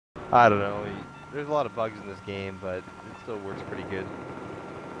I don't know. There's a lot of bugs in this game, but it still works pretty good.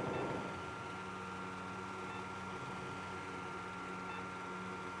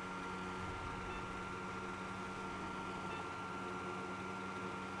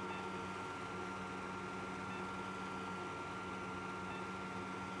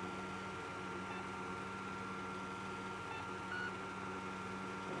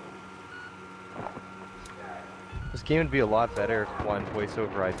 This game would be a lot better if one, voice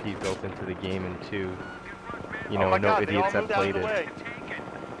over IP built into the game, and two, you know, no idiots that played it. I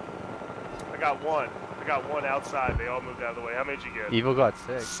got one. I got one outside. They all moved out of the way. How many did you get? Evil got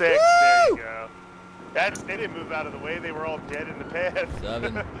 6. 6. Woo! There you go. They didn't move out of the way. They were all dead in the path.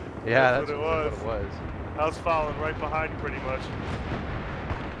 7. Yeah, that's what it was. I was following right behind you pretty much.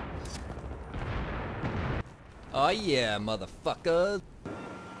 Oh yeah, motherfucker.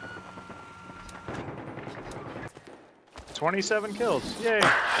 27 kills. Yay.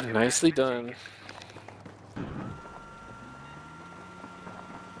 Nicely done. Let's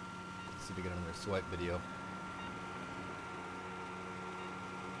see if we get another swipe video.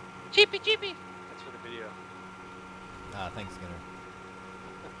 Cheapy, cheapy. That's for the video. Ah, thanks, Skinner.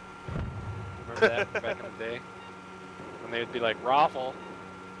 Remember that back in the day? When they would be like, raffle.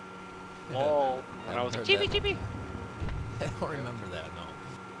 Lol. And I was like, Cheapy, cheapy. I don't remember that, no.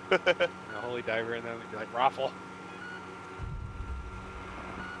 a holy diver, and then they'd be like, raffle.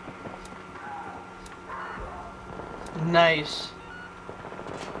 Nice.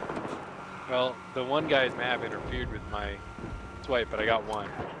 Well, the one guy's map interfered with my swipe, but I got one.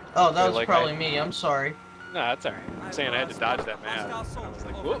 Oh, that So, was like, probably me. I'm sorry. No, that's alright. I'm saying I had to dodge that map. And I was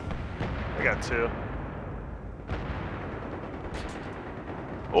like, whoop. I got 2.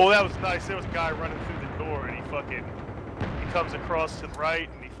 Oh, that was nice. There was a guy running through the door, and he comes across to the right,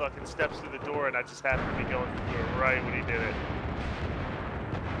 and he fucking steps through the door, and I just happened to be going through the right when he did it.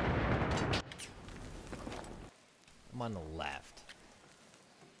 I'm on the left.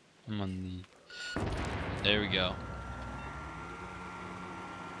 I'm on the... There we go.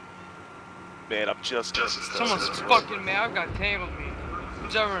 Man, I'm just Someone's fucking me. I've got tangled me.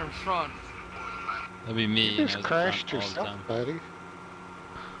 Who's ever in front? That'd be me. You just crashed yourself, buddy.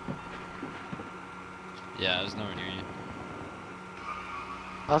 Yeah, I was nowhere near you.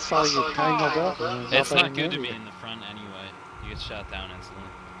 I saw you tangled up. And It's not nothing good to near be you. in the front anyway. You get shot down instantly.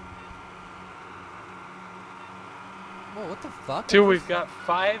 Whoa, what the fuck? Dude, we've got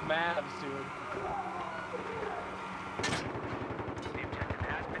 5 maps, dude.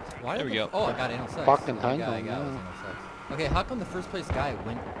 Why There did we go. Oh, I got anal sex. Fucking The only guy I tangled, got was yeah. anal sex. Okay, how come the first place guy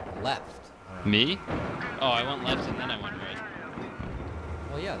went left? Me? Oh, I went left and then I went right.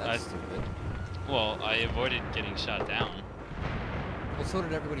 Well, yeah, that's stupid. Well, I avoided getting shot down. Well, so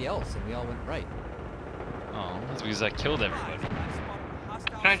did everybody else, and we all went right. Oh, that's because I killed everybody.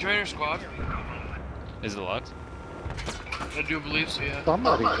 Can I join your squad? Is it locked? I do believe so, yeah.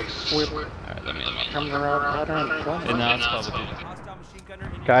 Somebody slipped Alright, let me. coming around right around front. And now it's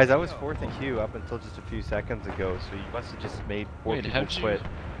public. Guys, I was 4th in queue up until just a few seconds ago, so you must have just made 4 Wait, people quit.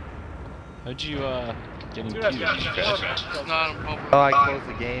 How'd you, get in Dude, queue? I've got Did you 4 crash? maps. Not a problem. Oh, I closed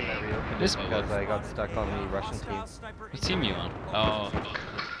the game and reopened This it because I got stuck on the Russian team. What team you on? Oh.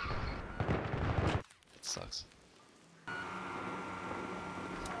 That sucks.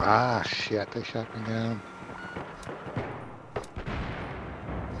 Ah, shit, they shot me down.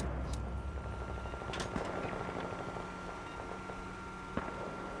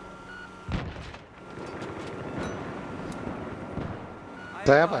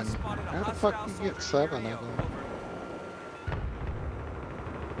 Seven? How the fuck do you get 7 of them?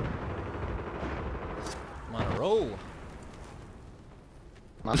 I'm on a roll.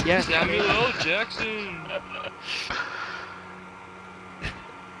 Yes, Samuel L. Jackson.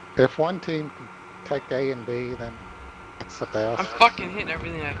 If one team can take A and B, then it's the best. I'm fucking hitting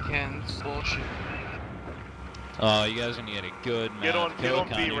everything I can. It's bullshit. Oh, you guys are gonna get a good map. Get on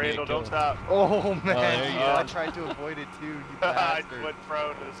B, Randall. Don't stop. Oh man, there you go. I tried to avoid it too, you I bastard. went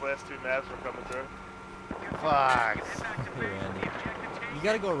prone. Those last 2 maps were coming through. Fuck. Hey, Randy. You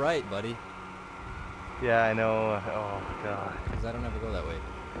gotta go right, buddy. Yeah, I know. Oh god. Because I don't ever go that way.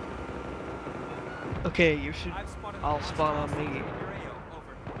 Okay, you should all spawn on me.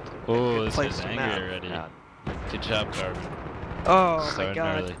 Oh, this place is to angry map. already. Yeah. Good job, Carbon. Oh my Starting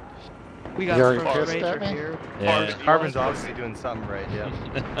god. early. We got You're first pissed ranger at me? here. Yeah. Carbon's obviously doing something right, yeah.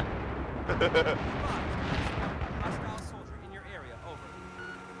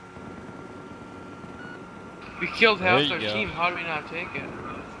 We killed half There you their go. team. How do we not take it?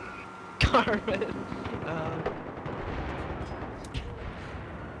 Carmen.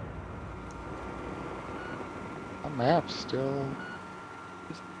 The map's still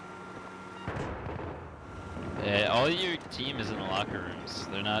All your team is in the locker rooms.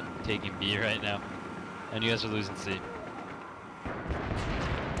 They're not taking B right now. And you guys are losing C.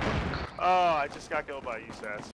 Oh, I just got killed by you, Sats.